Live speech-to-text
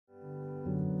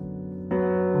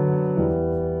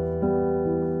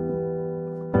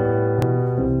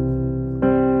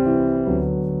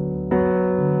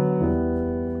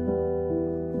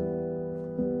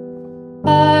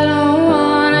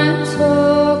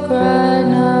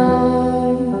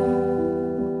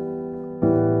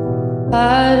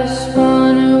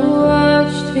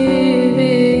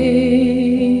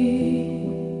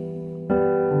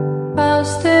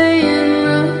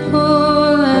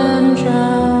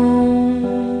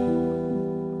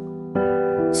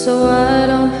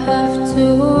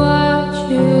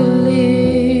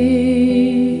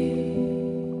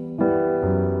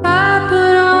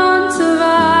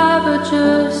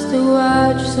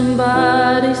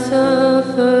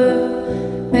suffer.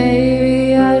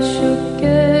 Maybe I should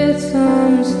get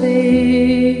some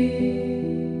sleep.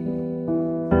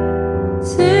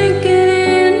 Sinking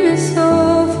in this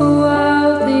hole for a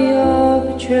while, the all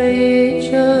betray each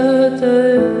other.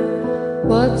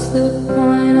 What's the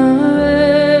point of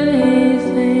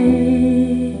anything?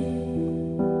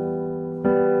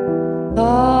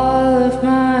 All of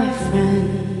my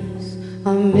friends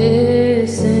are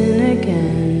missing again.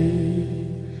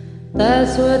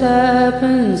 That's what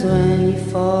happens when you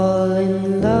fall in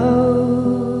love.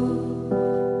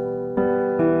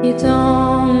 You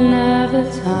don't have the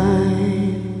time,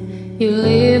 you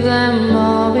leave them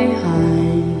all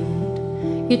behind.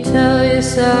 You tell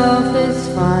yourself it's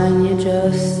fine, you're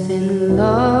just in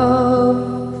love.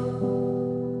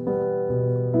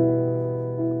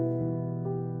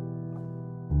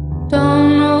 Don't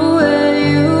know where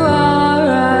you are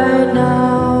right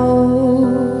now.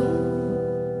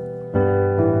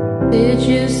 Did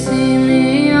you see me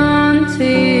on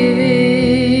TV?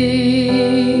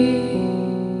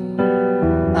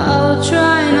 I'll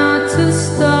try not to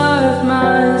starve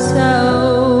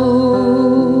myself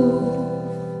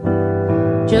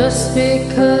just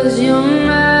because you're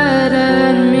mad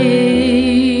at me.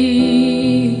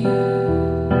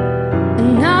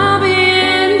 And I'll be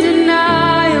in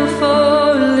denial for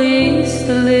at least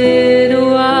a little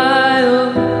while.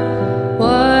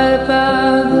 What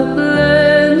about the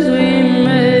plans we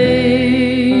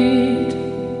made?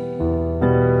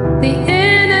 The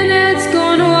internet's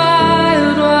gone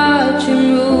wild, watching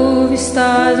movie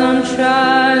stars on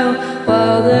trial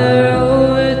while they're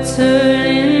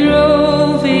overturning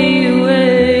Roe v.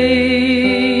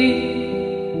 Wade.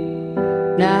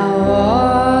 Now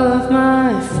all of my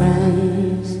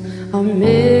friends are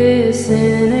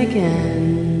missing again,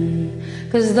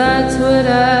 'cause that's what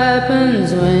happens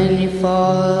when you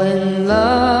fall in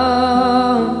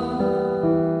love.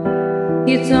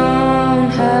 You don't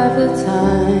have the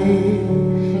time,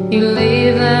 you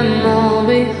leave them all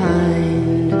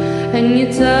behind, and you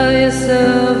tell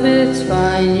yourself it's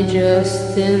fine, you're just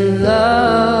in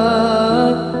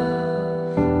love.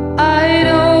 I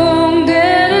don't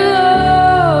get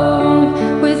along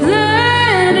with anyone.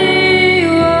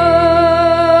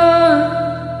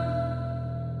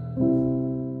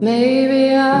 Maybe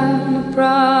I'm a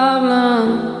problem.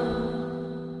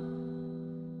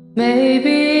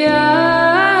 Maybe I'm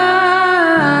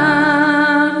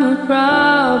a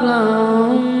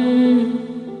problem.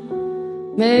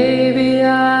 Maybe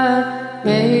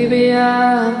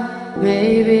I'm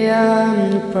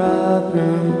the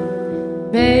problem.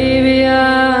 Maybe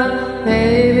I'm